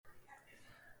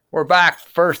We're back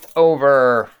first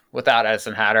over without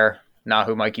Edison Hatter,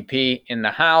 Nahu Mikey P in the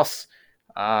house.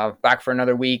 Back for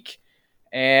another week.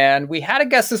 And we had a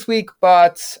guest this week,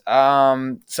 but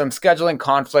some scheduling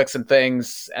conflicts and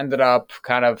things ended up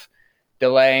kind of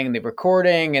delaying the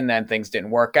recording, and then things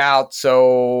didn't work out.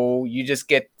 So you just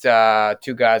get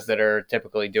two guys that are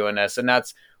typically doing this. And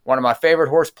that's one of my favorite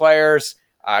horse players,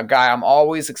 a guy I'm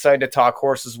always excited to talk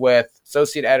horses with,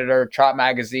 associate editor, Trot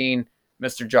Magazine,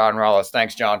 Mr. John Rollis.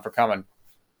 Thanks, John, for coming.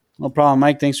 No problem,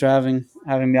 Mike. Thanks for having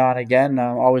me on again.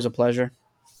 Always a pleasure.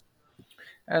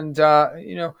 And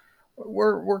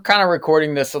we're kind of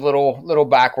recording this a little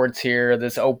backwards here.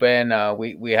 This open,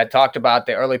 we had talked about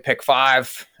the early pick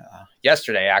five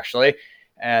yesterday, actually,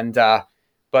 and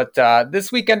but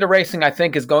this weekend of racing I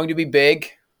think is going to be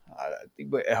big.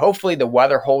 Hopefully the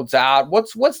weather holds out.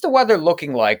 What's the weather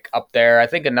looking like up there? I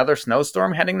think another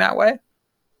snowstorm heading that way.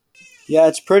 Yeah,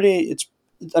 it's pretty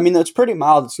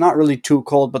mild. It's not really too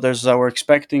cold, but we're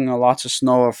expecting lots of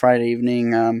snow Friday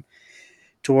evening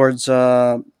towards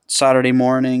Saturday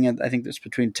morning. And I think there's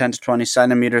between 10 to 20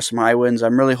 centimeters, some high winds.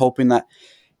 I'm really hoping that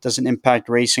doesn't impact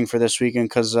racing for this weekend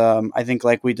because I think,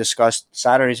 like we discussed,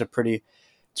 Saturday's a pretty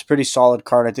solid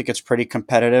card. I think it's pretty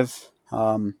competitive.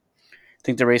 I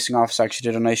think the racing office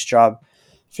actually did a nice job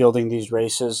fielding these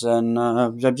races, and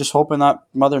I'm just hoping that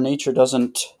Mother Nature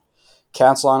doesn't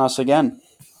cancel on us again.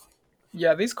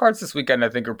 Yeah, these cards this weekend I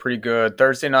think are pretty good.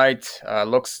 Thursday night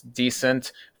looks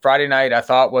decent. Friday night I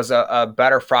thought was a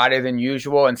better Friday than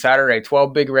usual, and Saturday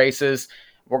 12 big races.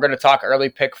 We're going to talk early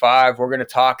pick five. We're going to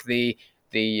talk the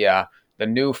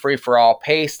new free for all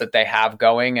pace that they have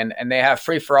going, and they have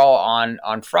free for all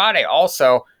on Friday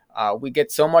also. We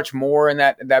get so much more in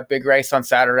that big race on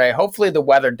Saturday. Hopefully the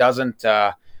weather doesn't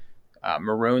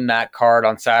maroon that card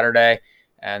on Saturday,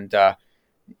 and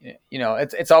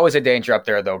it's always a danger up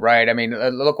there, though, right? I mean,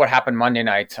 look what happened Monday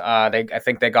night. I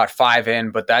think they got 5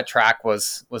 in, but that track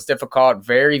was difficult,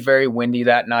 very, very windy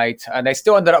that night. And they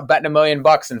still ended up betting $1 million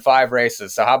in 5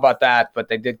 races. So how about that? But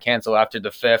they did cancel after the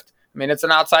 5th. I mean, it's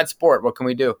an outside sport. What can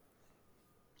we do?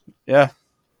 Yeah,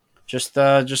 just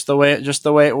the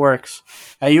way it works.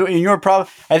 I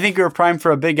think you were primed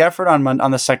for a big effort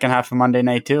on the second half of Monday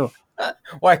night too.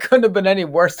 Well, I couldn't have been any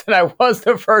worse than I was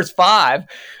the first 5.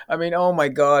 I mean, oh my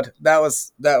God, that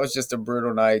was just a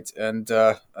brutal night, and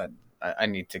I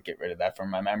need to get rid of that from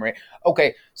my memory.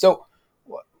 Okay, so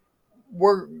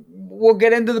we'll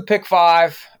get into the pick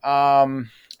 5.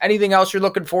 Anything else you're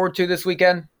looking forward to this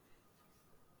weekend?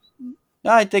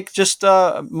 No, I think just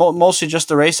mostly just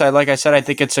the race. Like I said, I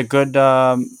think it's a good.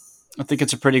 I think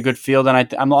it's a pretty good field,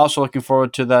 and I'm also looking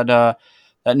forward to that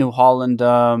New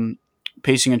Holland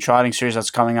pacing and trotting series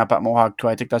that's coming up at Mohawk too.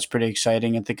 I think that's pretty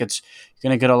exciting. I think it's going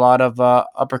to get a lot of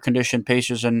upper condition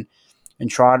pacers and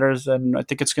trotters, and I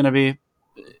think it's going to be.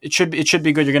 It should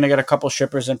be good. You're going to get a couple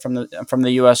shippers in from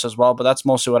the U.S. as well, but that's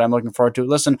mostly what I'm looking forward to.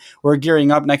 Listen, we're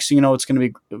gearing up. Next thing you know,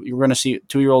 you're going to see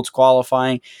 2-year-olds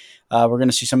qualifying. We're going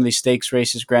to see some of these stakes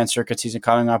races, Grand Circuit season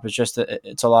coming up.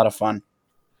 It's a lot of fun.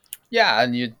 Yeah,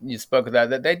 and you spoke of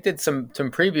that. They did some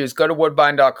previews. Go to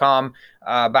woodbine.com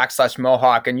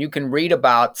 /Mohawk, and you can read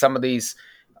about some of these,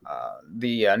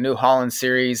 the New Holland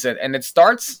series, and it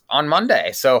starts on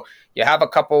Monday. So you have a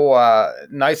couple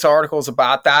nice articles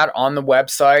about that on the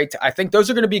website. I think those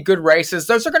are going to be good races.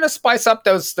 Those are going to spice up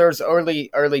those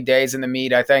early days in the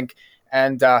meet, I think.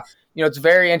 And, it's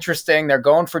very interesting. They're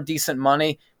going for decent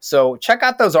money. So check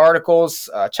out those articles.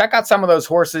 Check out some of those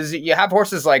horses. You have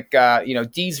horses like,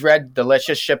 D's Red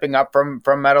Delicious shipping up from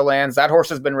Meadowlands. That horse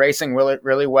has been racing really,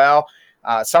 really well.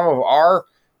 Some of our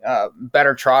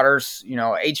better trotters,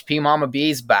 HP Mama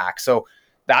B's back. So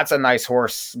that's a nice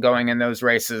horse going in those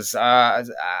races.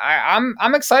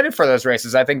 I'm excited for those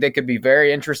races. I think they could be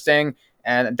very interesting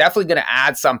and definitely going to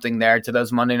add something there to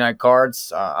those Monday night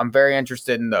cards. I'm very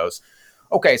interested in those.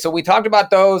 Okay, so we talked about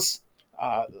those.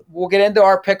 We'll get into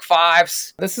our pick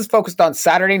 5s. This is focused on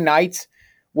Saturday night,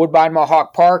 Woodbine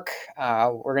Mohawk Park.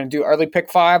 We're going to do early pick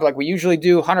 5 like we usually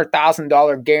do,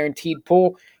 $100,000 guaranteed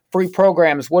pool. Free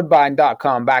programs,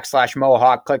 woodbine.com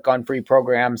 /Mohawk. Click on free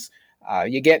programs.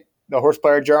 You get the Horse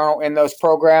Player Journal in those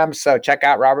programs, so check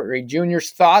out Robert Reed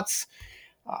Jr.'s thoughts.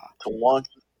 What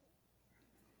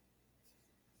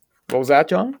was that,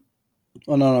 John?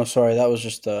 Oh, no, sorry. That was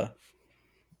just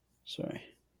sorry.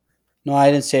 No,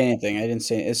 I didn't say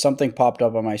anything. Something popped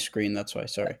up on my screen. That's why.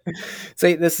 Sorry.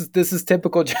 See, this is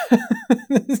typical.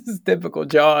 This is typical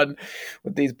John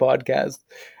with these podcasts.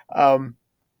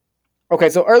 Okay,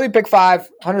 so early pick 5,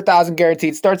 100,000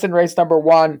 guaranteed. Starts in race number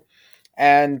 1,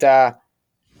 and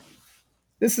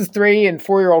this is 3 and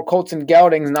 4-year-old colts and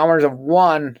geldings, numbers of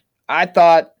 1. I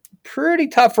thought pretty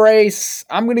tough race.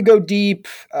 I'm going to go deep.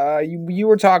 You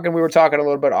were talking, we were talking a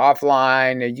little bit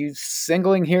offline. Are you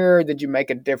singling here, or did you make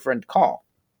a different call?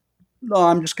 No,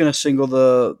 I'm just going to single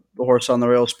the horse on the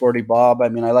rail, Sporty Bob. I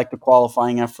mean, I like the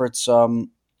qualifying efforts on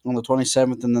the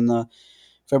 27th and then the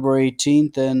February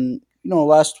 18th. And,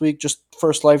 last week, just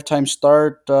first lifetime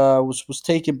start, was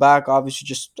taken back. Obviously,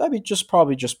 just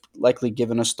probably just likely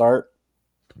given a start.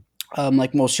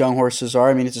 Like most young horses are.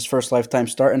 I mean, it's his first lifetime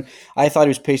start. And I thought he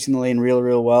was pacing the lane real,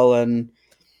 real well. And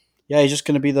yeah, he's just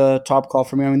going to be the top call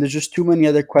for me. I mean, there's just too many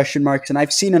other question marks. And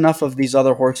I've seen enough of these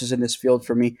other horses in this field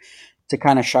for me to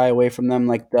kind of shy away from them.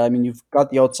 Like, I mean, you've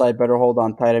got the outside better hold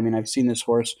on tight. I mean, I've seen this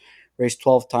horse race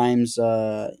 12 times.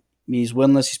 I mean, he's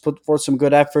winless. He's put forth some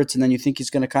good efforts, and then you think he's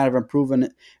going to kind of improve,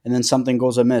 and then something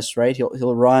goes amiss, right?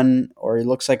 He'll run, or he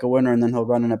looks like a winner, and then he'll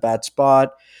run in a bad spot.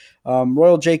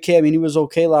 Royal JK, I mean, he was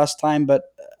okay last time, but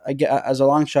as a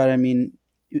long shot, I mean,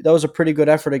 that was a pretty good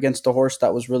effort against a horse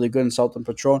that was really good in Sultan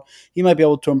Patron. He might be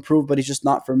able to improve, but he's just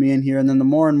not for me in here. And then the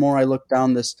more and more I look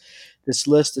down this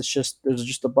list, there's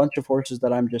just a bunch of horses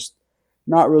that I'm just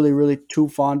not really too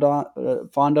fond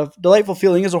of. Delightful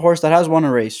Feeling is a horse that has won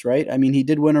a race, right? I mean, he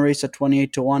did win a race at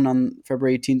 28-1 on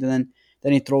February 18th, and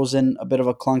then he throws in a bit of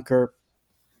a clunker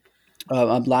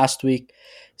last week.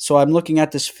 So I'm looking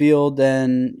at this field,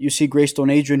 and you see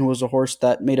Greystone Adrian, who was a horse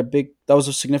that was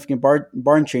a significant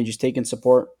barn change. He's taken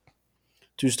support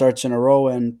 2 starts in a row,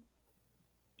 and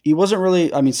he wasn't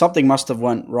really, I mean, something must have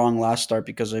went wrong last start,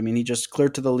 because, I mean, he just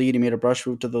cleared to the lead. He made a brush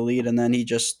route to the lead, and then he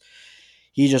just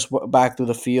went back through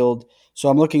the field. So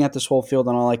I'm looking at this whole field,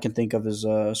 and all I can think of is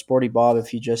Sporty Bob. If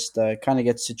he just kind of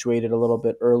gets situated a little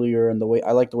bit earlier, and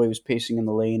I like the way he was pacing in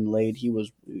the lane late. He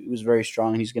was very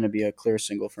strong, and he's going to be a clear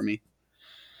single for me.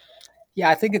 Yeah,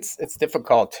 I think it's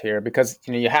difficult here because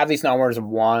you have these numbers of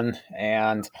 1,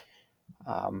 and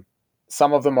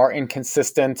some of them are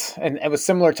inconsistent. And it was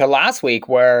similar to last week,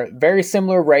 where very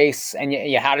similar race, and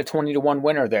you had a 20-1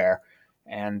 winner there.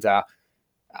 And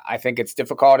I think it's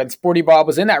difficult. And Sporty Bob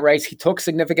was in that race. He took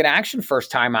significant action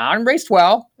first time out and raced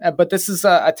well. But this is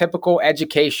a typical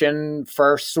education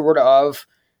first sort of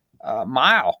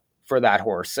mile for that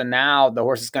horse. And now the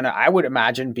horse is going to, I would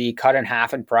imagine, be cut in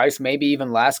half in price, maybe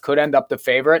even less, could end up the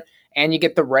favorite. And you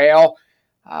get the rail.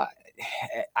 I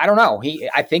don't know.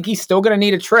 I think he's still going to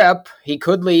need a trip. He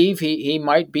could leave. He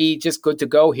might be just good to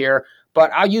go here.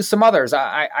 But I'll use some others.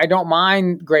 I don't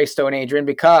mind Greystone Adrian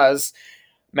because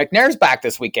McNair's back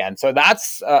this weekend. So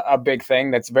that's a big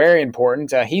thing that's very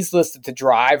important. He's listed to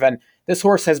drive, and this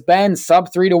horse has been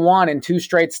sub 3-1 in 2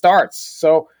 straight starts.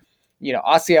 So,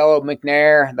 Osceola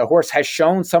McNair, the horse has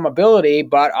shown some ability,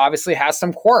 but obviously has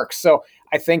some quirks. So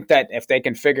I think that if they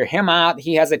can figure him out,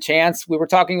 he has a chance. We were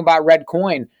talking about Red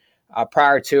Coin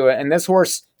prior to it, and this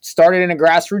horse started in a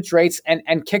grassroots race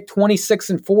and kicked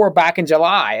 26-4 back in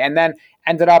July, and then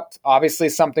ended up, obviously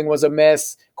something was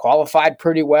amiss, qualified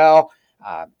pretty well.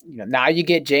 Now you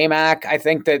get J-Mac. I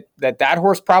think that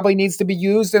horse probably needs to be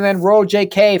used. And then Royal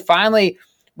JK finally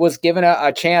was given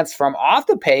a chance from off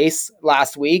the pace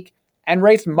last week and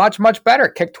raced much, much better.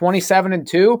 Kicked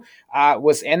 27-2,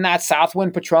 was in that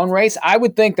Southwind Patron race. I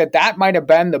would think that might have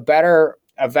been the better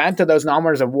event of those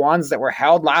numbers of 1s that were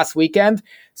held last weekend.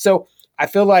 So I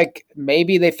feel like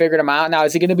maybe they figured him out. Now,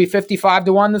 is he going to be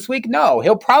 55-1 this week? No,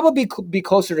 he'll probably be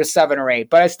closer to 7 or 8,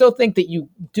 but I still think that you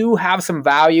do have some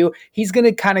value. He's going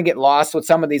to kind of get lost with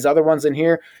some of these other ones in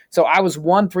here. So I was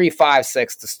 1, 3, 5,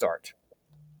 6 to start.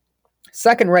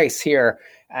 Second race here,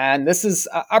 and this is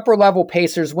upper level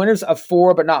pacers, winners of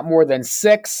 4, but not more than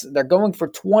 6. They're going for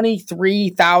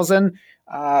 23,000.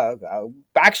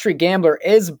 Backstreet Gambler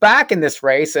is back in this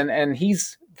race, and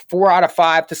he's 4 out of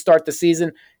 5 to start the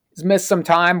season. He's missed some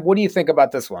time. What do you think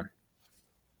about this one?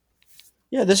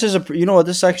 Yeah, this is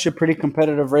this is actually a pretty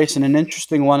competitive race, and an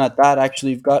interesting one at that.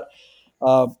 Actually, you've got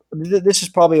this is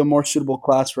probably a more suitable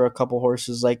class for a couple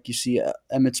horses, like you see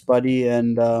Emmett's Buddy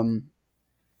and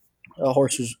a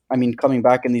horse who's, coming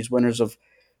back in these winners of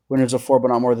 4, but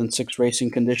not more than 6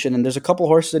 racing condition. And there's a couple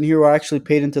horses in here who are actually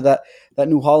paid into that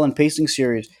New Holland pacing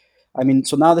series.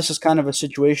 So now this is kind of a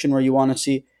situation where you want to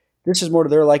see, this is more to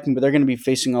their liking, but they're going to be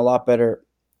facing a lot better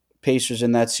pacers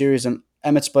in that series. And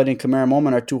Emmett's Buddy and Chimera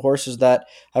Moment are 2 horses that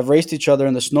have raced each other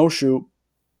in the snowshoe,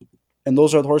 and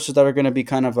those are the horses that are going to be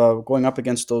kind of going up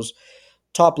against those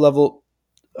top level,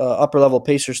 upper level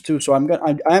pacers too. So I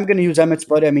am going to use Emmett's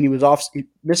Buddy. He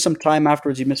missed some time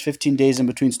afterwards. He missed 15 days in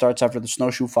between starts after the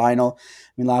snowshoe final.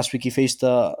 Last week he faced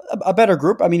a better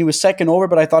group. He was second over,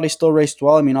 but I thought he still raced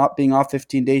well. Being off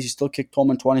 15 days, he still kicked home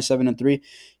in 27-3.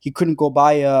 He couldn't go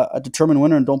by a determined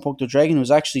winner in Don't Poke the Dragon, who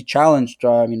was actually challenged.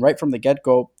 Right from the get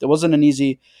go, it wasn't an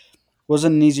easy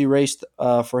wasn't an easy race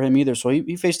for him either. So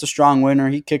he faced a strong winner.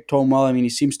 He kicked home well. I mean, he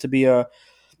seems to be a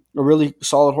really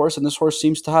solid horse, and this horse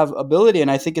seems to have ability. And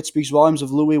I think it speaks volumes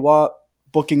of Louis Watt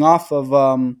booking off of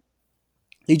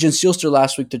Legion Sealster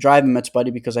last week to drive him,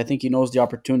 Buddy, because I think he knows the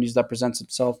opportunities that presents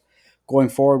itself going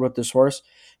forward with this horse.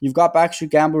 You've got Backstreet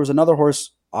Gambler, who's another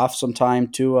horse off some time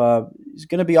too. He's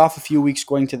going to be off a few weeks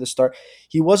going to the start.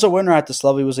 He was a winner at this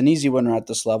level. He was an easy winner at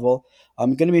this level.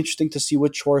 Going to be interesting to see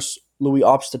which horse Louis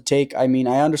opts to take. I mean,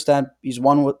 I understand he's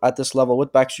won at this level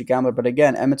with Backstreet Gambler, but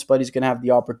again, Emmett's Buddy's going to have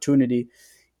the opportunity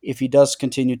if he does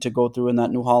continue to go through in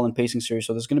that New Holland Pacing Series.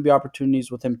 So there's going to be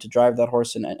opportunities with him to drive that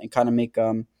horse and kind of make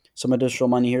some additional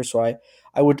money here. So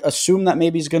I would assume that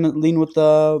maybe he's going to lean with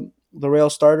the rail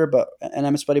starter, and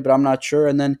Emmett's Buddy, but I'm not sure.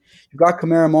 And then you've got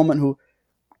Chimera Moment, who,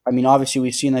 I mean, obviously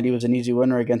we've seen that he was an easy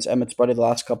winner against Emmett's Buddy the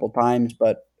last couple times,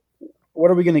 but what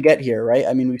are we going to get here, right?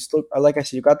 I mean, we still, like I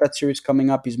said, you got that series coming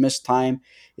up. He's missed time.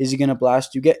 Is he going to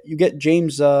blast? You get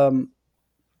James.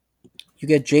 You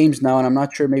get James now, and I'm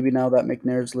not sure. Maybe now that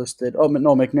McNair's listed. Oh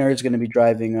no, McNair is going to be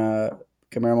driving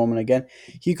Chimera Moment again.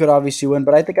 He could obviously win,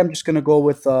 but I think I'm just going to go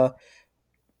with the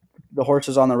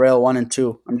horses on the rail 1 and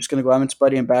 2. I'm just going to go Emmett's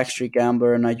Buddy and Backstreet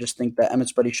Gambler, and I just think that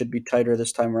Emmett's Buddy should be tighter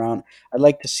this time around. I'd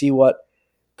like to see what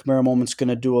Chimera Moment's going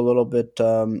to do a little bit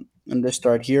in this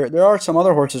start here. There are some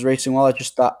other horses racing well. I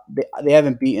just thought they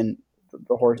haven't beaten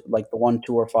the horse like the 1,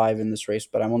 2, or 5 in this race,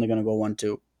 but I'm only going to go 1,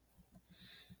 2.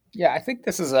 Yeah, I think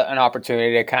this is an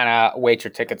opportunity to kind of weight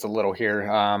your tickets a little here.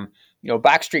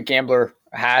 Backstreet Gambler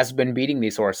has been beating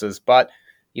these horses, but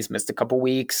he's missed a couple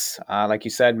weeks. Like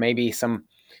you said, maybe some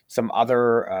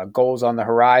other goals on the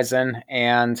horizon,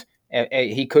 and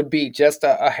he could be just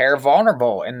a hair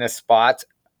vulnerable in this spot.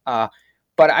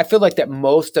 But I feel like that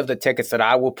most of the tickets that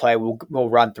I will play will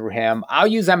run through him. I'll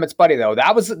use Emmett's Buddy though.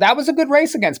 That was a good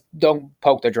race against Don't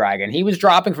Poke the Dragon. He was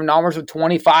dropping from numbers with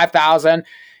 25,000,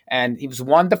 and he was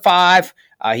 1-5.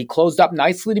 He closed up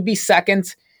nicely to be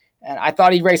second, and I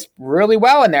thought he raced really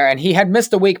well in there. And he had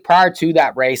missed a week prior to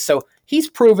that race, so he's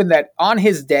proven that on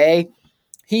his day,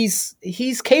 he's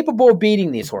capable of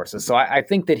beating these horses. So I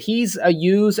think that he's a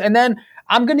use. And then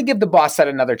I'm going to give the Boss Set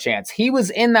another chance. He was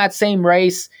in that same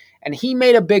race, and he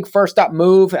made a big first up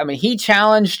move. I mean, he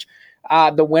challenged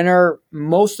the winner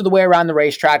most of the way around the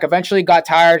racetrack, eventually got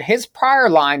tired. His prior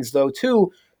lines, though,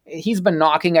 too, he's been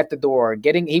knocking at the door.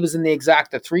 He was in the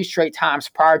exacta 3 straight times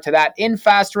prior to that in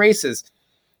fast races.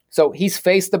 So he's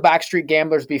faced the Backstreet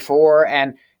Gamblers before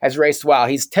and has raced well.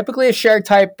 He's typically a share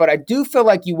type, but I do feel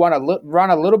like you want to run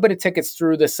a little bit of tickets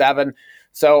through the 7.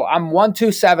 So I'm 1,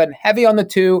 2, 7, heavy on the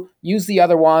 2, use the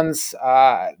other ones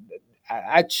at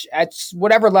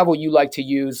whatever level you like to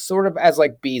use, sort of as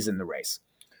like B's in the race.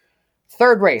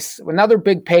 Third race, another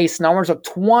big pace, numbers of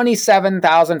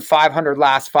 27,500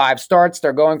 last 5 starts.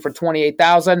 They're going for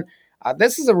 28,000.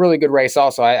 This is a really good race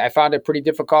also. I found it pretty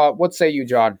difficult. What say you,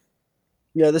 John?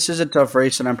 Yeah, this is a tough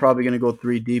race, and I'm probably going to go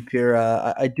 3 deep here.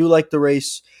 I do like the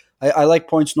race. I like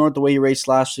Points North the way he raced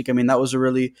last week. I mean, that was a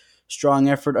really strong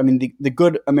effort. I mean, the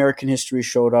good American history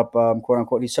showed up, quote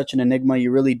unquote. He's such an enigma.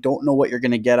 You really don't know what you're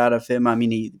going to get out of him. I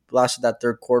mean, he lasted that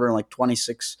third quarter in like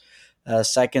 26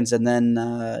 seconds, and then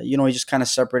he just kind of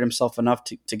separated himself enough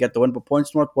to get the win. But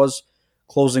Points North was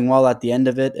closing well at the end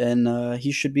of it, and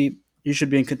he should be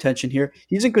in contention here.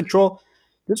 He's in control.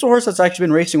 This is a horse that's actually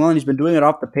been racing well, and he's been doing it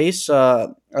off the pace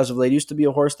as of late. He used to be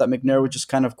a horse that McNair would just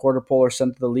kind of quarter pole or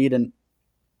send to the lead, and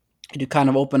he'd kind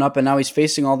of open up. And now he's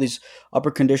facing all these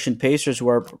upper conditioned pacers who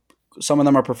are, some of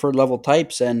them are preferred level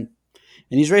types, and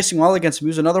he's racing well against him. He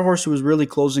was another horse who was really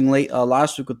closing late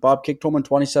last week with Bob. Kicked home in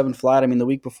 27 flat. I mean, the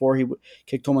week before he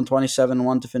kicked home in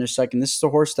 27-1 to finish second. This is a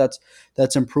horse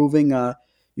that's improving.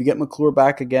 You get McClure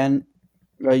back again.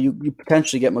 You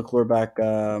potentially get McClure back.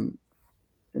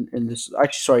 In this,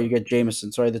 actually, sorry, you get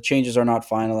Jameson. Sorry, the changes are not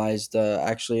finalized,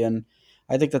 actually, and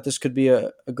I think that this could be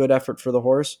a good effort for the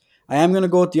horse. I am going to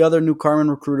go with the other new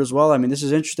Carmen recruit as well. I mean, this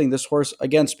is interesting. This horse,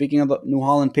 again, speaking of the New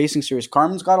Holland Pacing Series,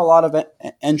 Carmen's got a lot of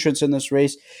entrants in this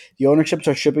race. The ownerships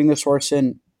are shipping this horse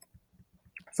in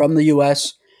from the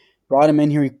U.S., brought him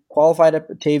in here. He qualified at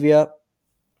Batavia,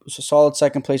 was a solid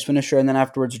second-place finisher, and then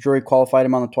afterwards, Drury qualified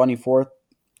him on the 24th.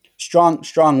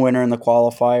 Strong winner in the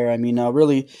qualifier. I mean,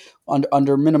 really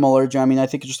under minimal urging. I mean, I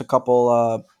think just a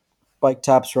couple bike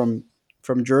taps from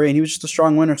Drury, and he was just a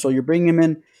strong winner. So you're bringing him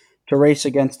in to race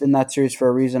against in that series for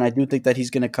a reason. I do think that he's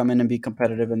going to come in and be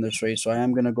competitive in this race. So I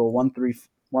am going to go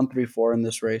 1-3-4 in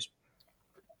this race.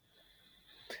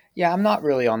 Yeah, I'm not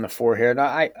really on the 4 here. No,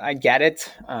 I get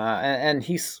it. And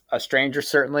he's a stranger,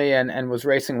 certainly, and was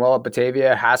racing well at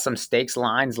Batavia, has some stakes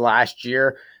lines last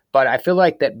year. But I feel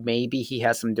like that maybe he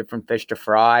has some different fish to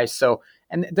fry. So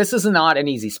And this is not an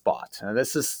easy spot.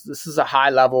 This is a high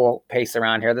level pace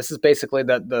around here. This is basically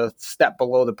the step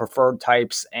below the preferred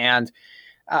types, and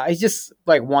he's just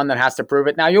like one that has to prove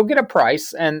it. Now you'll get a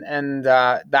price, and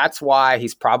that's why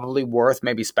he's probably worth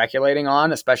maybe speculating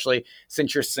on, especially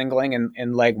since you're singling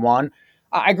in leg one.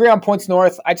 I agree on points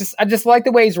north. I just like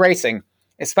the way he's racing,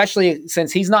 especially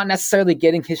since he's not necessarily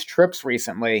getting his trips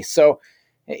recently. So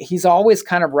he's always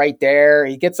kind of right there.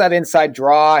 He gets that inside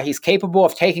draw. He's capable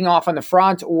of taking off on the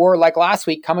front, or like last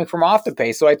week, coming from off the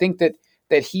pace. So I think that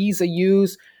he's a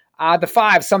use. The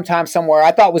 5, sometimes somewhere,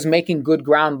 I thought was making good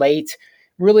ground late.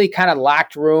 Really kind of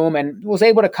lacked room and was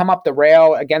able to come up the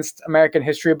rail against American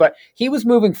History, but he was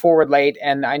moving forward late,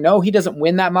 and I know he doesn't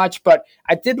win that much, but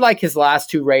I did like his last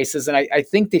 2 races, and I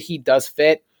think that he does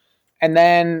fit. And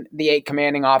then the 8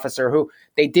 Commanding Officer, who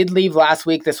they did leave last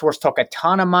week. This horse took a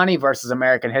ton of money versus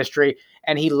American History,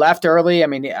 and he left early. I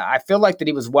mean, I feel like that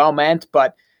he was well meant,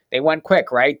 but they went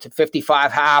quick, right? To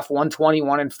 55 half,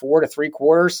 121 and 4 to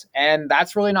 3/4. And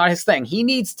that's really not his thing. He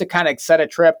needs to kind of set a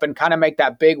trip and kind of make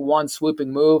that big one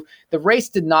swooping move. The race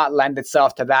did not lend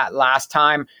itself to that last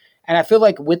time. And I feel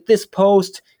like with this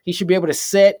post, he should be able to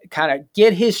sit, kind of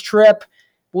get his trip.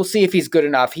 We'll see if he's good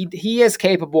enough. He is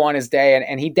capable on his day,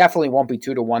 and he definitely won't be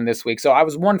 2-1 this week. So I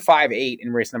was 158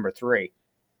 in race number 3.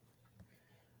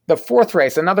 The 4th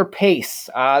race, another pace.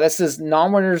 This is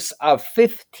non-winners of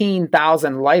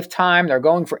 15,000 lifetime. They're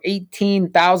going for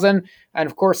 18,000. And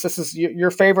of course, this is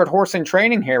your favorite horse in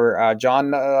training here,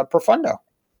 John, Profundo.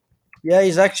 Yeah,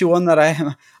 he's actually one that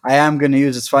I am going to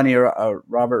use. It's funny,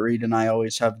 Robert Reed and I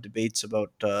always have debates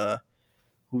about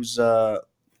who's a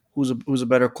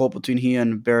better colt between he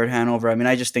and Barrett Hanover. I mean,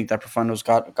 I just think that Profundo's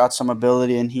got some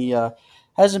ability, and he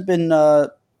hasn't been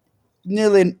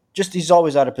nearly just. He's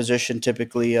always out of position.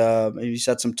 Typically, he's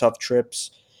had some tough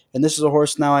trips, and this is a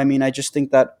horse now. I mean, I just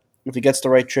think that if he gets the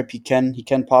right trip, he can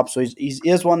pop. So he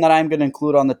is one that I'm going to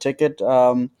include on the ticket.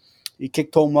 He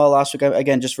kicked home well last week.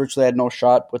 Again, just virtually had no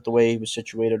shot with the way he was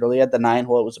situated. Early at the 9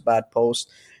 hole, it was a bad post.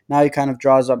 Now he kind of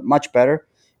draws up much better.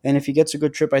 And if he gets a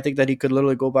good trip, I think that he could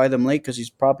literally go by them late because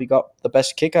he's probably got the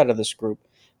best kick out of this group.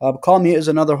 Call Me is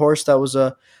another horse that was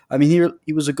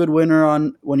he was a good winner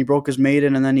on when he broke his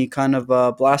maiden, and then he kind of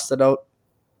blasted out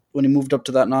when he moved up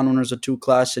to that non-winners of 2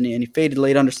 class, and he faded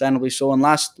late, understandably so. And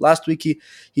last week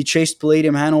he chased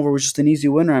Palladium Hanover, was just an easy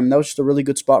winner. I mean, that was just a really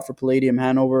good spot for Palladium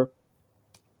Hanover,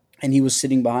 and he was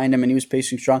sitting behind him and he was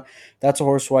pacing strong. That's a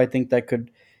horse who I think that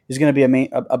is going to be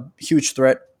a huge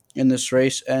threat in this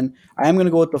race. And I am going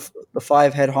to go with the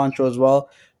 5 Head Honcho as well.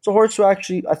 It's a horse who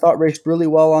actually I thought raced really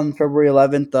well on February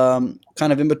 11th,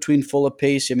 kind of in between full of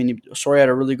pace. I mean, Sorry had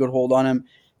a really good hold on him.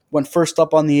 Went first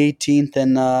up on the 18th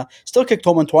and still kicked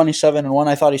home in 27 and 1.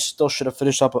 I thought he still should have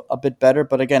finished up a bit better,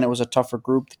 but again, it was a tougher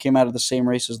group. They came out of the same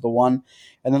race as the 1.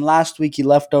 And then last week he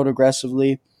left out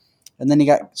aggressively, and then he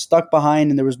got stuck behind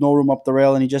and there was no room up the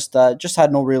rail, and he just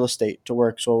had no real estate to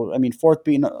work. So, I mean, 4th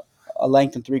being a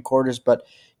length and 3/4, but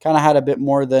kind of had a bit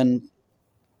more than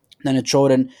it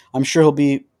showed, and I'm sure he'll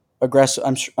be aggressive.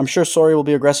 I'm sure Sorry will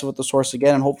be aggressive with this horse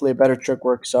again, and hopefully a better trick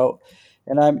works out.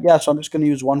 And so I'm just going to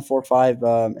use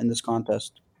 145 in this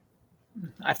contest.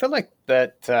 I feel like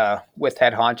that with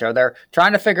Head Honcho, they're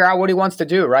trying to figure out what he wants to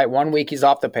do, right? 1 week he's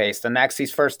off the pace, the next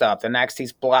he's first up, the next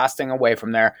he's blasting away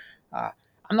from there.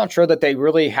 I'm not sure that they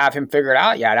really have him figured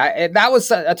out yet. That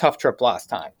was a tough trip last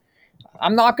time.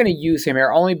 I'm not going to use him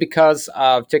here only because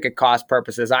of ticket cost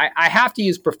purposes. I have to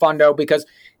use Profundo because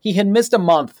he had missed a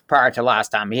month prior to last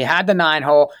time. He had the 9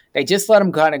 hole. They just let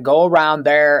him kind of go around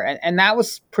there, and that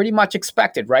was pretty much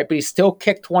expected, right? But he still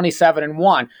kicked 27 and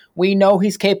 1. We know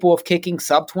he's capable of kicking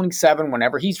sub 27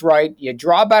 whenever he's right. You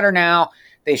draw better now.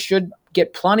 They should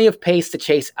get plenty of pace to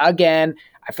chase again.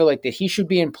 I feel like that he should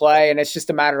be in play, and it's just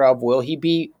a matter of will he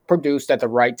be produced at the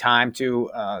right time to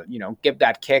give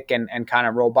that kick and kind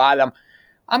of roll by them.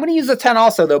 I'm going to use the 10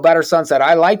 also, though, Better Sunset.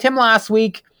 I liked him last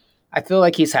week. I feel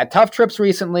like he's had tough trips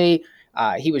recently.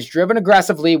 He was driven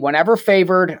aggressively whenever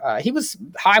favored. He was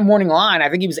high morning line. I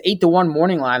think he was 8-1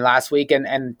 morning line last week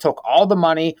and took all the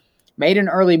money, made an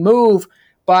early move,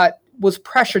 but was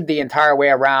pressured the entire way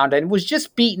around and was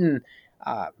just beaten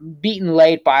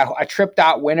late by a tripped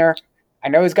out winner. I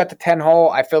know he's got the 10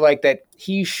 hole. I feel like that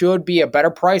he should be a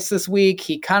better price this week.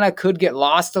 He kind of could get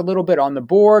lost a little bit on the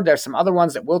board. There's some other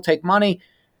ones that will take money.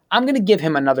 I'm going to give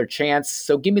him another chance.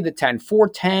 So give me the 10.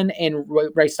 4-10 in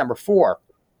race number 4.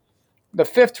 The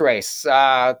 5th race,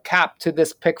 cap to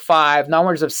this pick 5.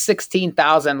 Numbers of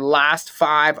 16,000, last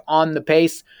 5 on the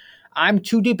pace. I'm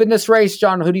too deep in this race.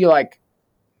 John, who do you like?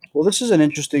 Well, this is an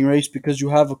interesting race because you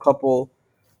have a couple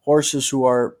horses who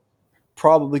are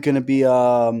probably going to be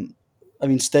I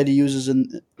mean, Steady uses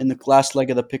in the last leg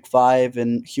of the pick five,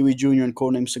 and Huey Jr. and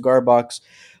Codename Cigar Box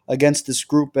against this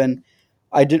group. And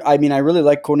I did. I mean, I really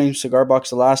liked Codename Cigar Box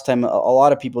the last time. A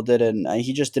lot of people did, and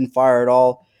he just didn't fire at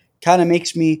all. Kind of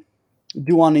makes me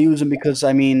do want to use him because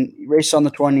I mean, race on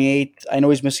the 28th. I know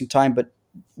he's missing time, but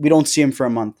we don't see him for a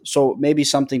month, so maybe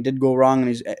something did go wrong,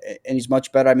 and he's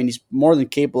much better. I mean, he's more than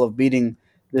capable of beating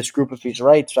this group if he's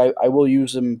right. So I will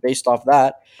use him based off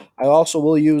that. I also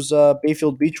will use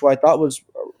Bayfield Beach, who I thought was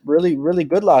really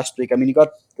good last week. I mean, he got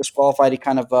disqualified. He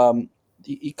kind of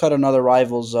he cut another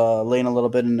rival's lane a little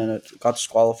bit, and then it got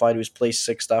disqualified. He was placed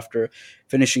sixth after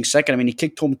finishing second. I mean, he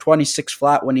kicked home 26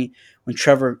 flat when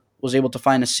Trevor was able to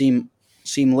find a seam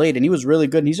late, and he was really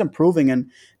good. And he's improving, and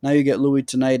now you get Louis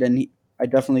tonight, and I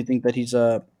definitely think that he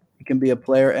can be a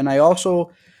player. And I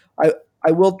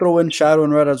will throw in Shadow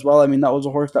and Red as well. I mean, that was a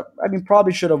horse that I mean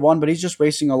probably should have won, but he's just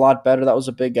racing a lot better. That was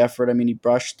a big effort. I mean, he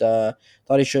brushed.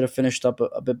 Thought he should have finished up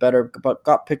a bit better, but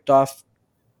got picked off.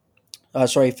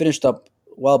 Sorry, he finished up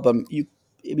well, but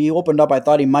he opened up. I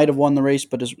thought he might have won the race,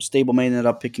 but his stablemate ended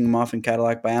up picking him off in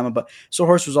Cadillac Bahama. But so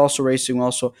horse was also racing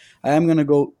well. So I am going to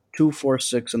go 2, 4,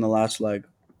 6 in the last leg.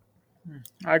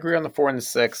 I agree on the 4 and the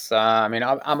 6. I mean,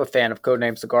 I'm a fan of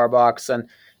Codename Cigar Box, and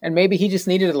maybe he just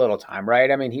needed a little time,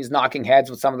 right? I mean, he's knocking heads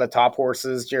with some of the top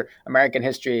horses, your American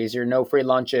Histories, your No Free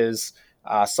Lunches,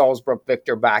 Salzbrook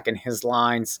Victor back in his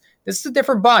lines. This is a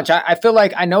different bunch. I feel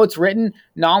like I know it's written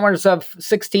non-winners of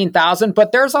 16,000,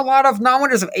 but there's a lot of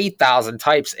non-winners of 8,000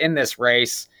 types in this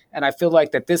race, and I feel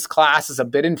like that this class is a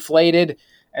bit inflated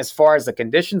as far as the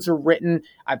conditions are written.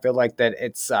 I feel like that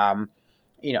it's a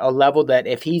level that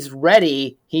if he's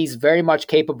ready, he's very much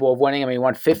capable of winning. I mean, he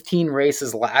won 15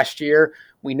 races last year.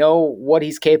 We know what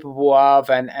he's capable of,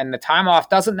 and the time off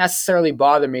doesn't necessarily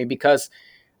bother me because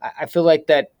I feel like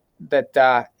that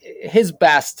his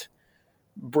best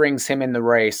brings him in the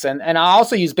race. And I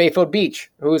also use Bayfield Beach,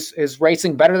 who is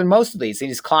racing better than most of these.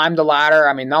 He's climbed the ladder.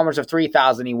 I mean, numbers of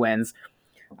 3,000 he wins.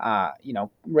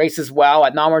 Races well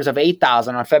at numbers of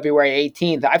 8,000 on February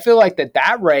 18th. I feel like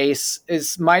that race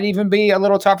might even be a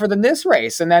little tougher than this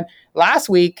race. And then last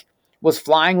week was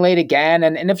Flying Late again.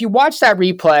 And if you watch that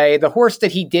replay, the horse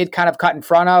that he did kind of cut in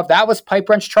front of, that was Pipe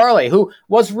Wrench Charlie, who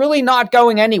was really not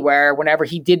going anywhere whenever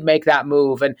he did make that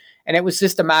move. And it was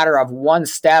just a matter of one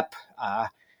step.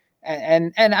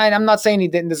 And I'm not saying he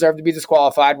didn't deserve to be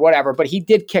disqualified, whatever, but he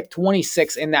did kick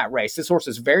 26 in that race. This horse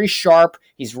is very sharp.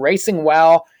 He's racing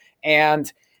well,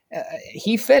 and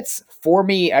he fits for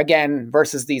me again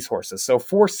versus these horses. So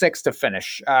 4-6 to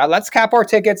finish. Let's cap our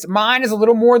tickets. Mine is a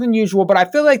little more than usual, but I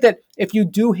feel like that if you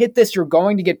do hit this, you're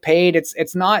going to get paid.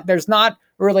 There's not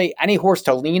really any horse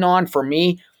to lean on for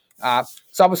me.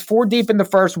 So I was 4 deep in the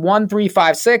first, 1, 3,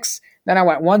 5, 6. Then I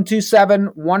went 1, 2, 7,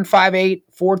 1, 5, 8,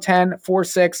 4, 10, 4,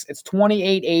 6. It's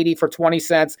 $28.80 for 20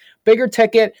 cents. Bigger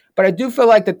ticket, but I do feel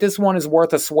like that this one is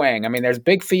worth a swing. I mean, there's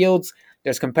big fields,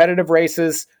 there's competitive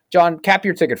races. John, cap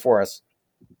your ticket for us.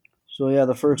 So yeah,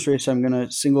 the first race I'm gonna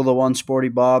single the 1 Sporty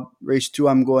Bob. Race 2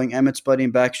 I'm going Emmett's Buddy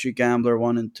and Backstreet Gambler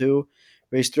 1 and 2.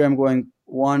 Race 3 I'm going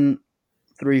 1,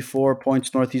 3, 4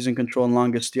 Points North. He's in control and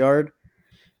Longest Yard.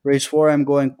 Race 4 I'm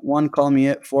going 1 Call Me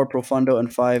It, 4 Profundo,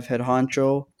 and 5 Head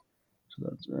Honcho.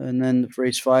 And then for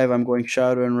race 5, I'm going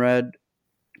Shadow and Red,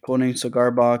 Codename Cigar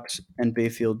Box, and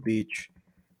Bayfield Beach.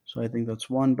 So I think that's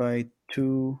 1 by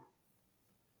 2,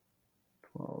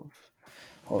 12.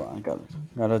 Hold on, I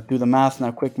gotta do the math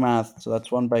now, quick math. So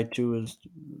that's 1 by 2 is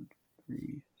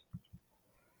 3.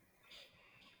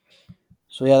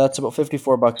 So yeah, that's about $54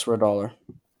 for $1.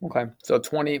 Okay, so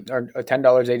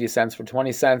 $10.80 for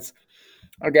 20 cents.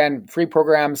 Again, free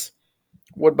programs,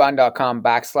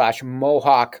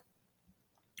 woodbine.com/Mohawk.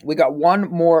 We got one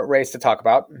more race to talk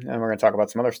about, and we're going to talk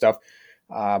about some other stuff.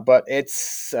 But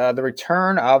it's the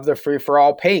return of the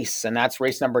free-for-all pace, and that's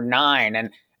race number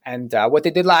 9. And what they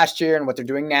did last year and what they're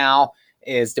doing now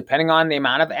is depending on the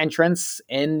amount of entrants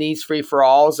in these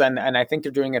free-for-alls, and I think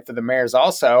they're doing it for the mares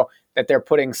also, that they're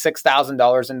putting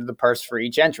 $6,000 into the purse for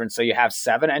each entrant. So you have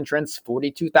 7 entrants,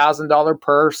 $42,000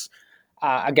 purse.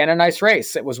 Again, a nice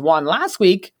race. It was won last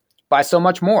week by So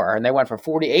Much More, and they went for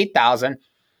 $48,000.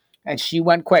 And she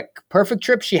went quick. Perfect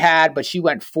trip she had, but she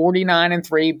went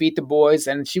 49-3, beat the boys,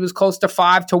 and she was close to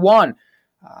 5-1.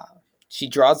 She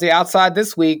draws the outside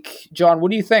this week. John,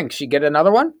 what do you think? She get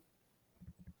another one?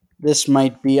 This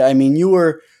might be. I mean,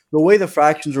 the way the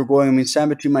fractions were going. I mean, San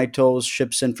Between My Toes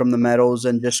ships in from the Meadows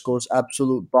and just goes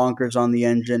absolute bonkers on the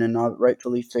engine, and not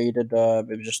rightfully faded. It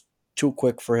was just too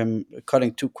quick for him,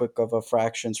 cutting too quick of a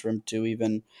fractions for him to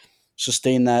even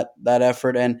sustain that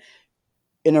effort. And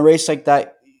in a race like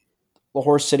that, the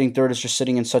horse sitting third is just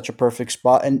sitting in such a perfect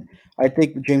spot. And I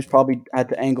think James probably had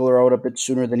to angle her out a bit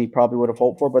sooner than he probably would have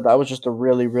hoped for, but that was just a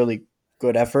really, really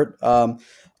good effort.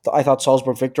 I thought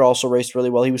Salzburg Victor also raced really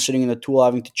well. He was sitting in the tool,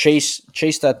 having to chase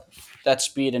that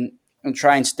speed and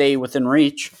try and stay within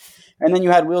reach. And then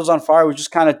you had Wheels on Fire, which is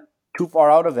kind of too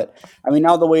far out of it. I mean,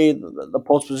 now the way the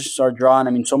post positions are drawn,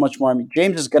 I mean, so much more. I mean,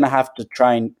 James is going to have to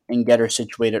try and get her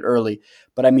situated early.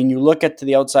 But I mean, you look at to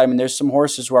the outside, I mean, there's some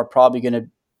horses who are probably going to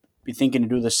be thinking to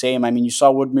do the same. I mean, you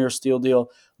saw Woodmere Steel Deal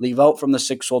leave out from the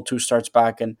 6-hole 2 starts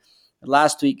back. And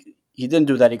last week, he didn't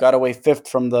do that. He got away fifth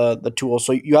from the 2-hole.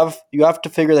 So you have to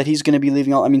figure that he's going to be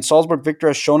leaving out. I mean, Salzburg Victor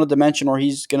has shown a dimension where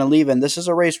he's going to leave. And this is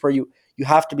a race where you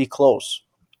have to be close.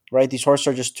 Right, these horses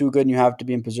are just too good, and you have to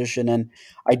be in position. And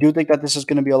I do think that this is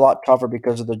going to be a lot tougher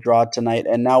because of the draw tonight.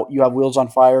 And now you have Wheels on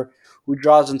Fire, who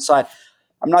draws inside.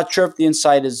 I'm not sure if the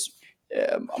inside is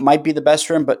might be the best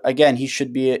for him, but again, he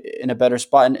should be in a better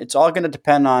spot. And it's all going to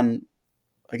depend on,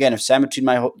 again, if Sand Between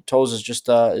My Toes is just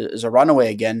is a runaway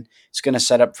again, it's going to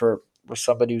set up for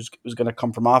somebody who's going to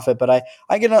come from off it. But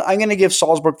I'm gonna give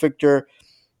Salzburg Victor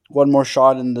one more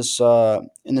shot in this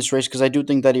race because I do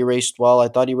think that he raced well. I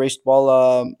thought he raced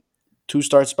well 2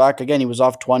 starts back. Again, he was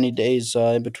off 20 days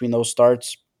in between those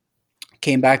starts.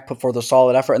 Came back, put forth a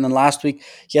solid effort, and then last week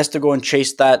he has to go and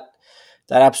chase that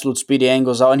absolute speedy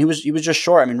angles out, and he was just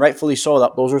short. I mean, rightfully so.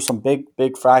 Those were some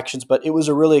big fractions, but it was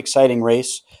a really exciting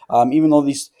race. Even though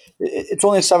it's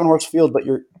only a 7-horse field, but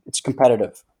it's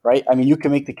competitive, right? I mean, you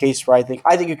can make the case for I think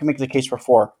you can make the case for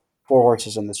four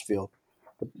horses in this field,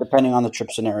 depending on the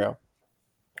trip scenario.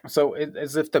 So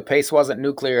as if the pace wasn't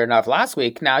nuclear enough last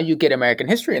week, now you get American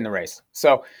history in the race.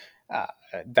 So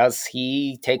does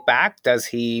he take back? Does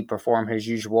he perform his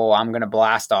usual, I'm going to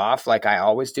blast off like I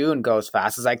always do and go as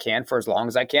fast as I can for as long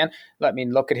as I can? I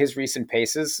mean, look at his recent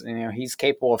paces. You know, he's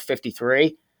capable of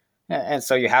 53. And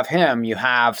so you have him. You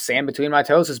have Sand Between My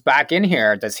Toes is back in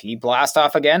here. Does he blast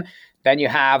off again? Then you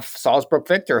have Salzburg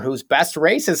Victor, whose best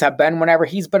races have been whenever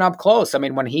he's been up close. I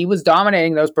mean, when he was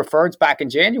dominating those preferreds back in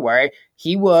January,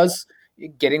 he was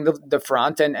getting the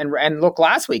front. And look,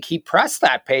 last week, he pressed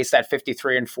that pace, that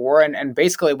 53-4, and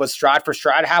basically was stride for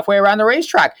stride halfway around the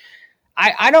racetrack.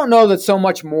 I don't know that so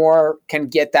much more can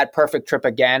get that perfect trip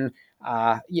again.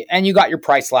 And you got your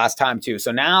price last time, too.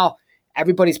 So now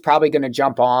everybody's probably going to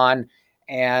jump on.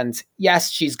 And yes,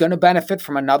 she's going to benefit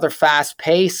from another fast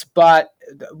pace, but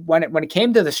when it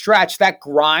came to the stretch, that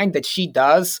grind that she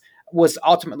does was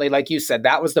ultimately, like you said,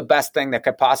 that was the best thing that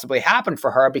could possibly happen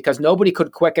for her because nobody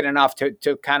could quicken enough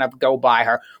to kind of go by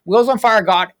her. Wheels on Fire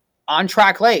got on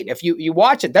track late. If you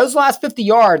watch it, those last 50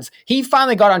 yards, he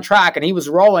finally got on track and he was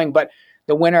rolling, but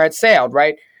the winner had sailed,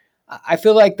 right? I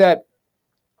feel like that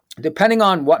depending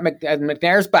on what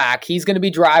McNair's back, he's going to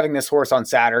be driving this horse on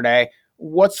Saturday.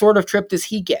 What sort of trip does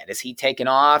he get? Is he taken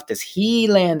off? Does he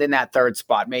land in that third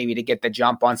spot maybe to get the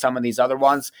jump on some of these other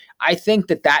ones? I think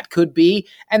that could be.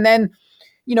 And then,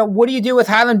 you know, what do you do with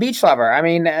Highland Beach Lover? I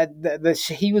mean,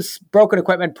 he was broken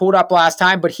equipment, pulled up last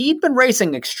time, but he'd been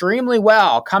racing extremely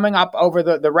well, coming up over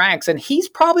the ranks, and he's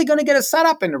probably going to get a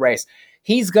setup in the race.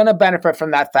 He's going to benefit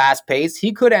from that fast pace.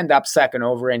 He could end up second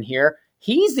over in here.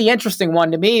 He's the interesting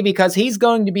one to me because he's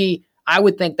going to be, I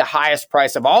would think, the highest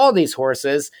price of all of these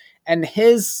horses. And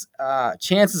his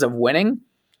chances of winning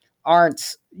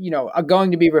aren't, are going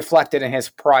to be reflected in his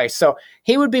price. So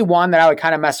he would be one that I would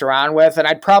kind of mess around with. And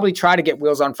I'd probably try to get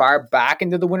Wheels on Fire back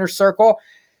into the winner's circle.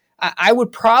 I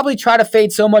would probably try to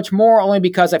fade So Much More only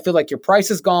because I feel like your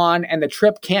price is gone and the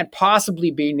trip can't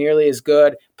possibly be nearly as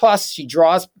good. Plus, she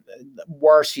draws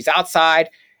worse. She's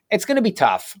outside. It's going to be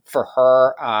tough for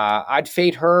her. I'd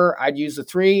fade her. I'd use the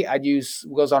 3. I'd use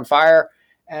Wheels on Fire.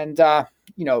 And,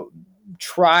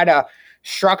 try to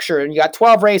structure, and you got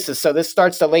 12 races, so this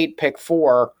starts the late pick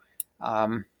 4.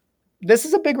 This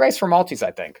is a big race for multis,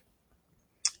 I think.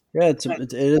 Yeah,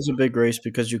 it is a big race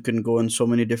because you can go in so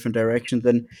many different directions,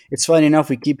 and it's funny enough,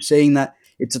 we keep saying that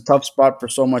it's a tough spot for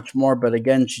So Much More, but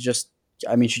again, she just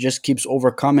keeps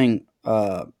overcoming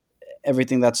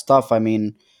everything that's tough. I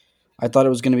mean, I thought it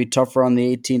was going to be tougher on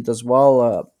the 18th as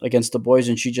well against the boys,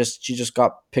 and she just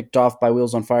got picked off by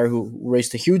Wheels on Fire, who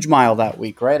raced a huge mile that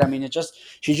week, right? I mean,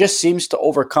 she just seems to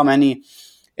overcome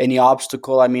any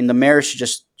obstacle. I mean, the mare she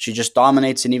just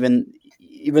dominates, and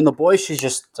even the boys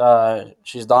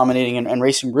she's dominating and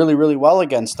racing really, really well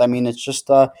against. I mean, it's just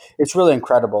it's really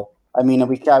incredible. I mean,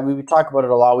 we talk about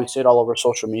it a lot. We say it all over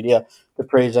social media. The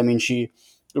praise. I mean, she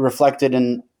reflected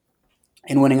in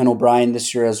winning an O'Brien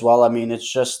this year as well. I mean,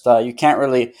 it's just you can't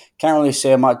really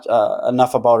say much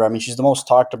enough about her. I mean, she's the most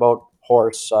talked about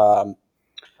horse on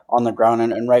on the ground,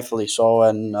 and rightfully so.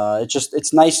 And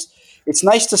it's nice. It's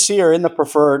nice to see her in the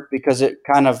preferred because it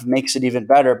kind of makes it even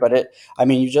better. But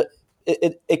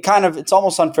it kind of, it's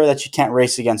almost unfair that you can't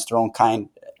race against her own kind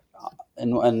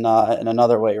in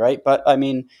another way, right? But I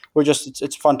mean,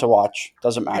 it's fun to watch.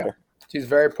 Doesn't matter. Yeah. She's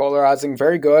very polarizing,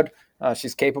 very good.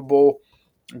 She's capable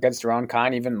against her own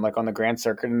kind, even like on the grand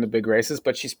circuit in the big races.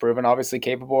 But she's proven obviously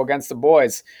capable against the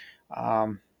boys.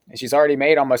 And she's already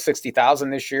made almost 60,000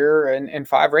 this year in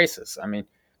 5 races. I mean,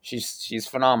 she's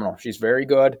phenomenal. She's very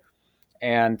good,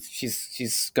 and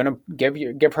she's gonna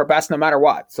give her best no matter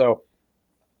what. So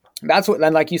that's what,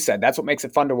 then like you said, that's what makes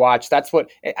it fun to watch. That's what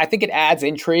I think, it adds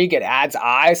intrigue, it adds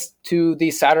eyes to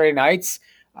these Saturday nights.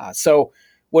 So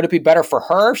would it be better for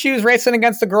her if she was racing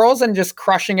against the girls and just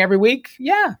crushing every week?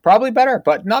 Yeah, probably better,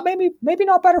 but not maybe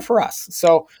not better for us.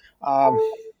 So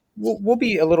we'll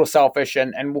be a little selfish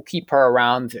and we'll keep her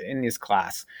around in this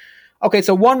class. Okay,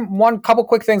 so one couple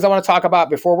quick things I want to talk about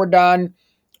before we're done,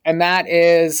 and that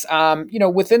is,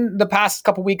 within the past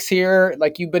couple weeks here,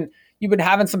 like you've been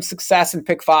having some success in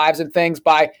pick fives and things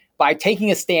by taking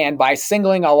a stand, by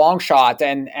singling a long shot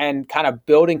and kind of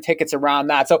building tickets around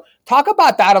that. So talk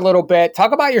about that a little bit.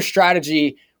 Talk about your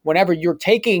strategy whenever you're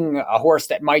taking a horse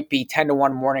that might be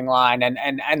 10-1 morning line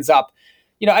and ends up,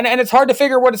 and it's hard to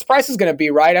figure what its price is going to be,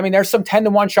 right? I mean, there's some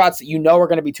 10-1 shots that are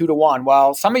going to be 2-1.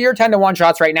 Well, some of your 10-1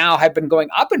 shots right now have been going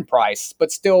up in price,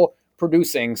 but still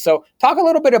producing. So talk a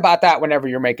little bit about that whenever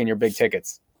you're making your big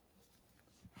tickets.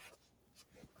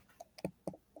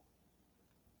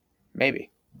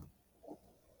 Maybe.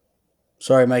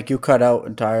 Sorry, Mike, you cut out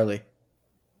entirely.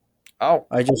 Oh,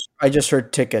 I just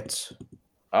heard tickets.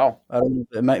 Oh, I don't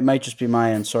know. It might just be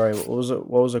my end. Sorry. What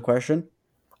was the question?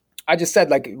 I just said,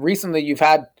 like, recently you've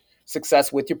had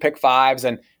success with your pick fives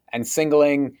and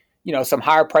singling, some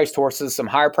higher priced horses, some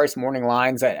higher priced morning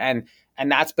lines, and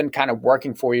that's been kind of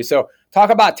working for you. So talk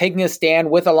about taking a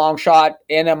stand with a long shot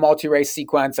in a multi-race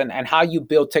sequence and how you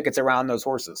build tickets around those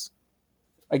horses.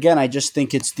 Again, I just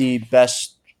think it's the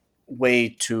best way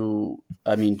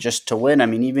just to win. I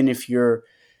mean, even if you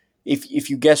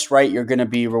guess right, you're going to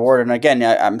be rewarded. And again,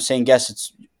 I'm saying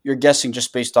guess, you're guessing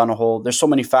just based on there's so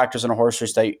many factors in a horse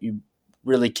race that you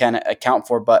really can't account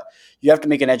for, but you have to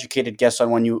make an educated guess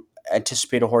on when you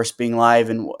anticipate a horse being live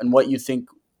and what you think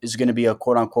is going to be a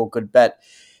quote unquote good bet.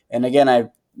 And again, I've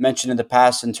mentioned in the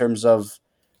past in terms of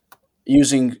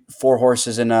using 4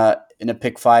 horses in a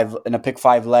pick five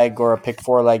leg or a pick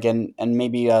 4 leg and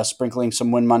maybe sprinkling some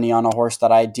win money on a horse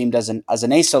that I deemed as an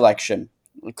A selection.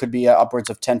 It could be upwards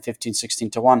of 10, 15,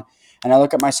 16-1. And I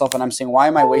look at myself and I'm saying, why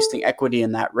am I wasting equity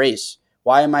in that race?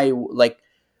 Why am I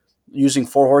using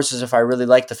 4 horses if I really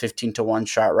like the 15-1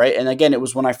 shot, right? And again, it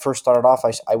was when I first started off,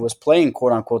 I was playing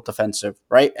quote unquote defensive,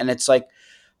 right? And it's like,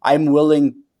 I'm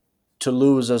willing to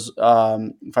lose as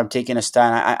if I'm taking a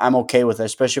stand. I'm okay with it,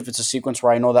 especially if it's a sequence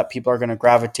where I know that people are going to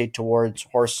gravitate towards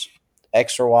horse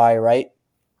X or Y, right?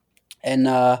 And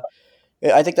I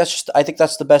think that's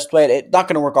the best way. It's not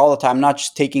going to work all the time. Not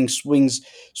just taking swings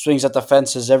at the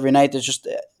fences every night. It just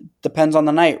depends on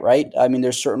the night, right? I mean,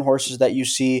 there's certain horses that you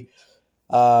see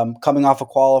coming off a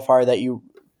qualifier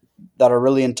that are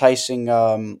really enticing.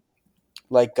 I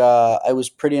was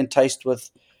pretty enticed with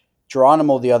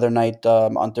Geronimo the other night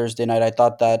on Thursday night. I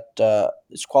thought that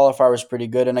his qualifier was pretty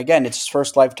good. And again, it's his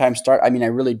first lifetime start. I mean, I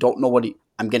really don't know what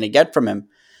I'm going to get from him.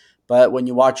 But when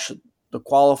you watch the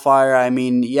qualifier, I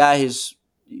mean, yeah, he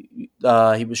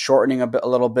was shortening a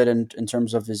little bit in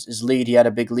terms of his lead. He had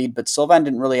a big lead, but Sylvain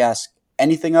didn't really ask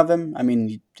anything of him. I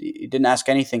mean, he didn't ask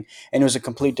anything. And it was a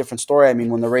complete different story. I mean,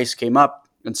 when the race came up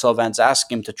and Sylvain's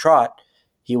asking him to trot,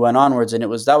 he went onwards. And that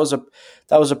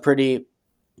was a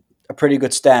pretty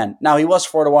good stand. Now, he was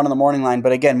 4-1 on the morning line,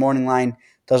 but again, morning line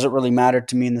doesn't really matter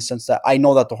to me in the sense that I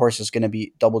know that the horse is going to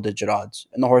be double-digit odds,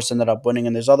 and the horse ended up winning.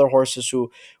 And there's other horses who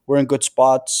were in good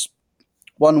spots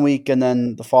one week, and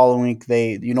then the following week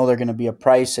they're going to be a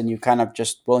price, and you kind of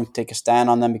just willing to take a stand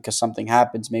on them because something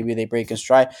happens. Maybe they break in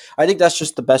stride. I think that's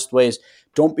just the best ways.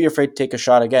 Don't be afraid to take a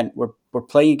shot. Again, we're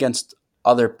playing against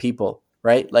other people,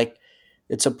 right? Like,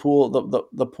 it's a pool.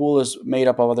 The pool is made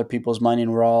up of other people's money,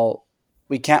 and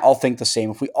we can't all think the same.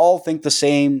 If we all think the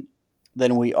same,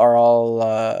 then we are all,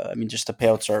 just the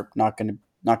payouts are not going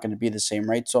to be the same,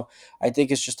 right? So I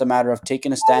think it's just a matter of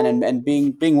taking a stand and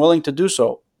being willing to do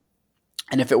so.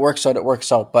 And if it works out, it works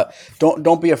out. But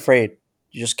don't be afraid.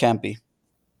 You just can't be.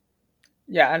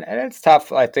 Yeah, and it's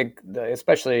tough, I think,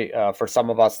 especially for some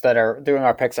of us that are doing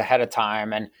our picks ahead of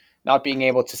time and not being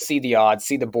able to see the odds,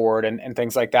 see the board and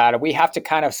things like that. We have to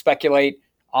kind of speculate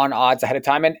on odds ahead of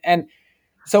time. And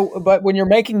So, but when you're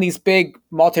making these big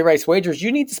multi-race wagers,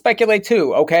 you need to speculate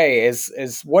too. Okay,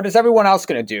 is what is everyone else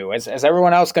going to do? Is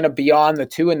everyone else going to be on the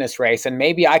 2 in this race? And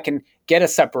maybe I can get a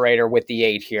separator with the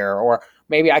 8 here, or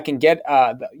maybe I can get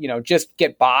just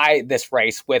get by this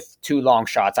race with 2 long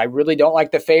shots. I really don't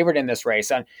like the favorite in this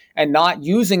race, and not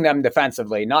using them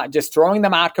defensively, not just throwing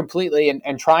them out completely,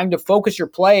 and trying to focus your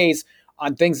plays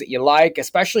on things that you like,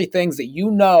 especially things that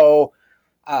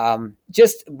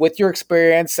just with your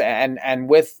experience and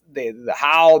with the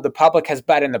how the public has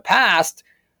bet in the past,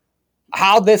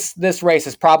 how this race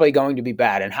is probably going to be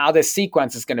bad, and how this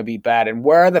sequence is going to be bad, and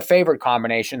where are the favorite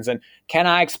combinations, and can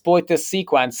I exploit this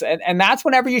sequence? And that's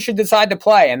whenever you should decide to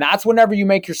play, and that's whenever you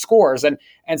make your scores. And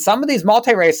some of these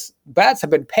multi-race bets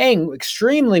have been paying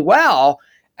extremely well,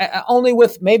 only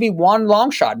with maybe one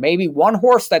long shot, maybe one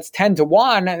horse that's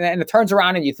 10-1, and it turns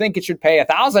around and you think it should pay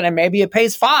 1,000, and maybe it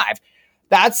pays 5.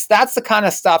 That's the kind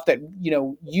of stuff that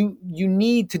you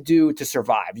need to do to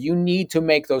survive. You need to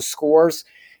make those scores,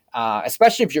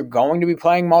 especially if you're going to be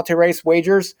playing multi-race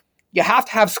wagers. You have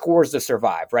to have scores to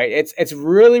survive, right? It's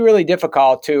really, really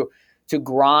difficult to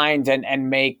grind and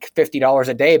make $50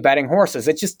 a day betting horses.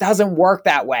 It just doesn't work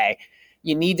that way.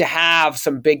 You need to have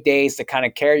some big days to kind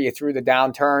of carry you through the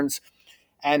downturns,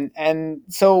 and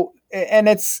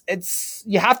it's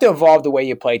you have to evolve the way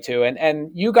you play too.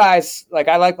 And you guys,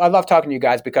 I love talking to you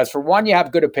guys, because for one, you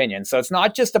have good opinions. So it's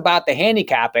not just about the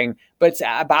handicapping, but it's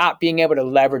about being able to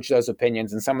leverage those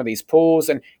opinions in some of these pools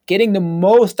and getting the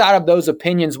most out of those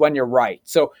opinions when you're right.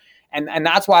 So, and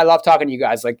that's why I love talking to you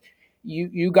guys. Like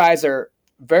you guys are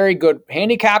very good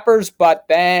handicappers, but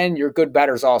then you're good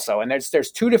bettors also. And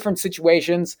there's 2 different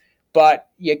situations, but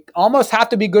you almost have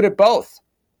to be good at both.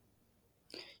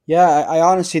 Yeah, I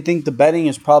honestly think the betting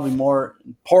is probably more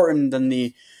important than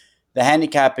the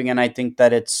handicapping, and I think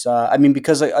that it's.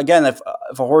 Because again, if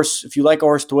you like a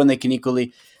horse to win, they can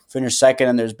equally finish second,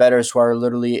 and there's bettors who are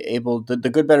literally able. The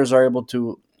good bettors are able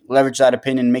to leverage that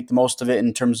opinion and make the most of it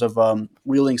in terms of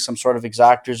wheeling some sort of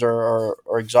exactors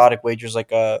or exotic wagers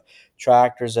like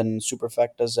tractors and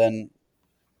superfectas and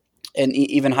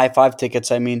even high five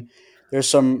tickets. I mean, there's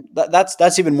some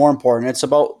that's even more important. It's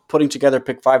about putting together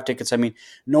pick five tickets. I mean,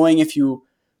 knowing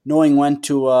when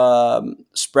to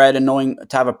spread and knowing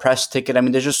to have a press ticket. I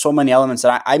mean, there's just so many elements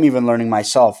that I'm even learning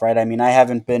myself, right? I mean,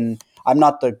 I'm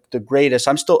not the greatest.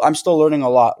 I'm still learning a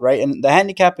lot, right? And the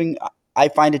handicapping, I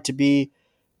find it to be.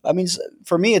 I mean,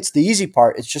 for me, it's the easy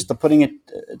part. It's just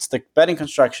it's the betting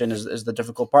construction is the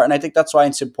difficult part. And I think that's why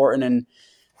it's important in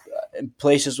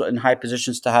places in high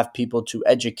positions to have people to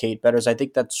educate bettors. I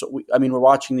think we're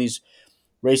watching these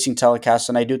racing telecasts,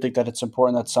 and I do think that it's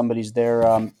important that somebody's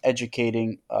there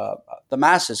educating the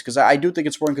masses, because I do think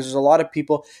it's important, because there's a lot of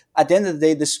people. At the end of the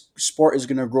day, this sport is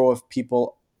going to grow if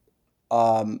people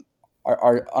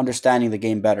are understanding the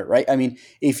game better, right? I mean,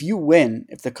 if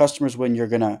the customers win, you're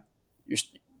gonna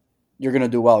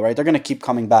do well, right? They're gonna keep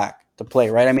coming back to play,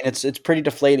 right? I mean, it's pretty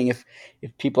deflating if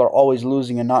people are always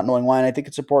losing and not knowing why. And I think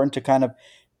it's important to kind of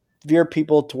veer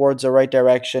people towards the right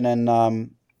direction.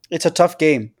 And it's a tough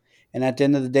game. And at the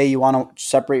end of the day, you want to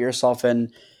separate yourself.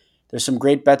 And there's some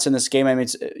great bets in this game. I mean,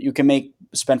 you can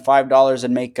spend $5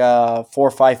 and make 4 or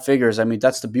 5 figures. I mean,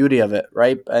 that's the beauty of it,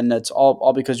 right? And it's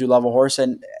all because you love a horse.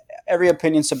 And every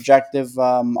opinion's subjective,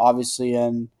 obviously.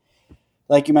 And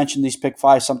like you mentioned, these pick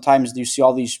five, sometimes you see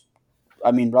all these,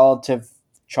 relative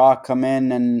chalk come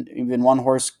in, and even one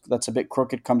horse that's a bit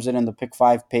crooked comes in, and the pick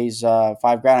five pays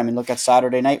 $5,000. I mean, look at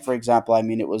Saturday night, for example. I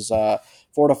mean, it was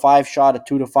 4-5 shot, a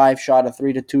 2-5 shot, a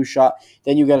 3-2 shot.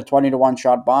 Then you get a 20-1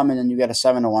 shot bomb, and then you get a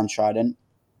 7-1 shot. And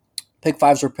pick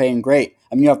fives were paying great.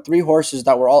 I mean, you have 3 horses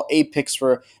that were all A picks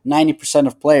for 90%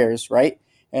 of players, right?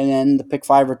 And then the pick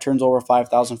five returns over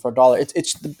 $5,000 for $1.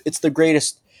 It's the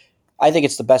greatest. I think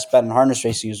it's the best bet in harness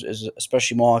racing, is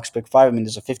especially Mohawk's pick five. I mean,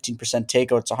 there's a 15%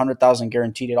 takeout. It's 100,000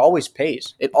 guaranteed. It always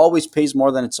pays. It always pays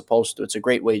more than it's supposed to. It's a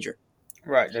great wager.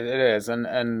 Right, it is,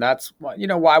 and that's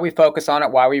why we focus on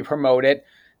it, why we promote it.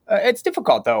 It's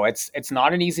difficult though. It's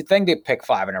not an easy thing to pick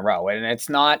 5 in a row, and it's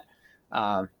not.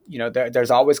 There's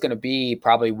always going to be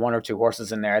probably 1 or 2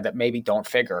 horses in there that maybe don't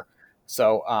figure.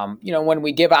 So when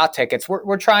we give out tickets,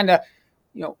 we're trying to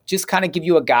just kind of give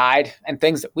you a guide and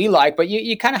things that we like, but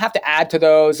you kind of have to add to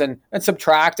those and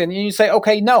subtract. And you say,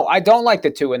 okay, no, I don't like the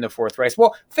 2 in the 4th race.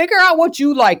 Well, figure out what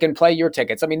you like and play your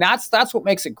tickets. I mean, that's what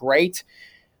makes it great.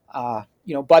 But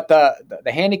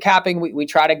the handicapping, we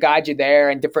try to guide you there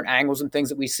and different angles and things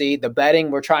that we see. The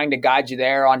betting, we're trying to guide you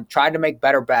there on trying to make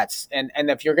better bets. And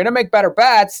if you're going to make better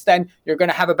bets, then you're going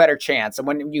to have a better chance. And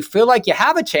when you feel like you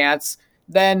have a chance,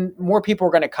 then more people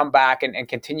are going to come back and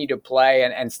continue to play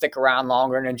and stick around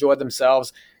longer and enjoy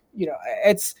themselves.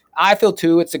 I feel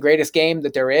too, it's the greatest game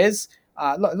that there is.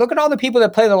 Look at all the people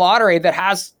that play the lottery that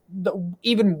has the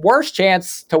even worse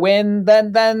chance to win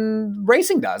than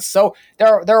racing does. So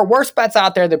there are worse bets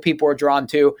out there that people are drawn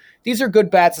to. These are good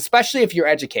bets, especially if you're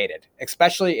educated,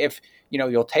 especially if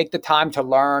you'll take the time to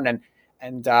learn.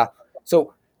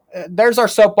 So there's our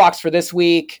soapbox for this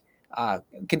week.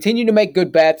 Continue to make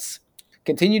good bets.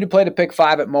 Continue to play the Pick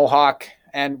 5 at Mohawk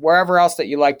and wherever else that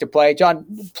you like to play. John,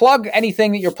 plug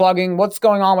anything that you're plugging. What's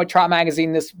going on with Trot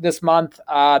Magazine this month?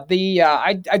 I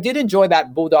did enjoy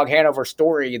that Bulldog Hanover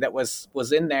story that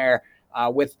was in there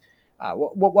with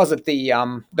what was it, the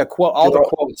quote, all the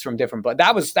quotes from different, but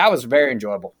that was very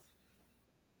enjoyable.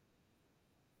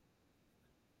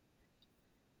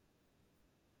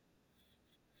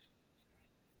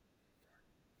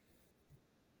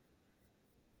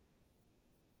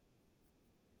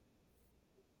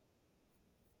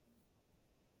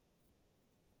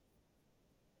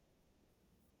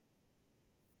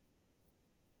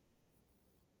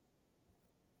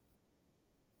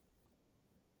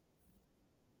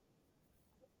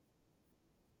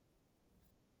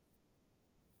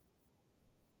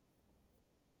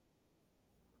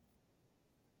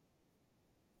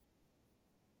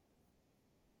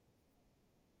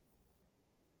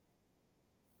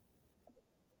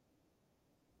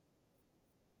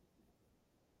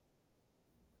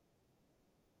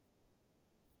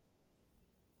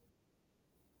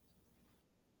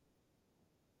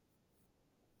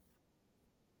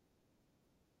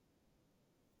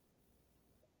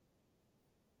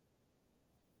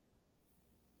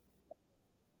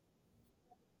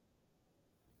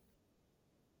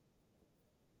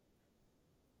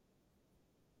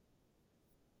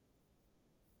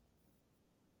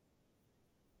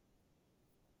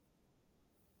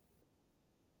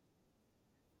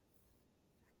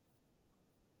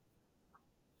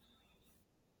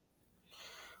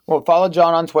 Well, follow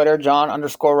John on Twitter,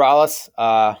 John_Rallis.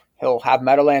 He'll have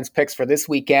Meadowlands picks for this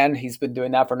weekend. He's been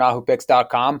doing that for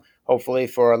NahooPicks.com, hopefully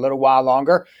for a little while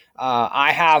longer.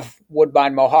 I have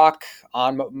Woodbine Mohawk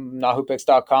on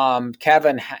NahooPicks.com.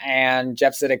 Kevin and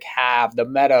Jeff Zidek have the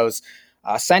Meadows.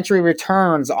 Century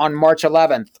returns on March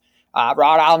 11th.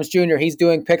 Rod Adams Jr., he's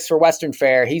doing picks for Western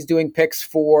Fair. He's doing picks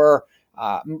for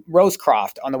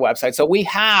Rosecroft on the website. So we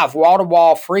have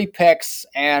wall-to-wall free picks,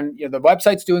 and the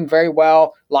website's doing very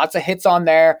well. Lots of hits on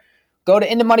there. Go to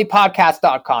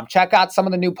InTheMoneyPodcast.com. Check out some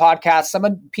of the new podcasts, some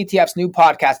of PTF's new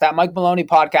podcasts. That Mike Maloney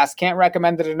podcast, can't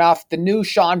recommend it enough. The new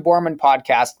Sean Borman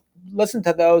podcast. Listen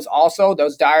to those also,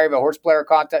 those Diary of a Horse Player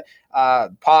content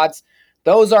pods.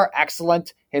 Those are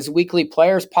excellent. His weekly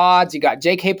players pods. You got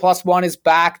JK Plus One is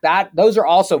back. Those are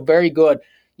also very good.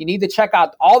 You need to check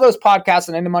out all those podcasts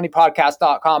on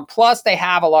InTheMoneyPodcast.com. Plus, they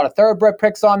have a lot of thoroughbred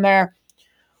picks on there.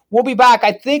 We'll be back,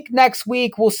 I think, next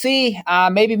week. We'll see.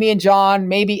 Maybe me and John,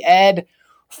 maybe Ed.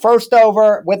 First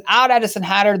over without Edison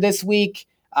Hatter this week.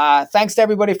 Thanks to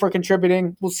everybody for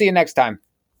contributing. We'll see you next time.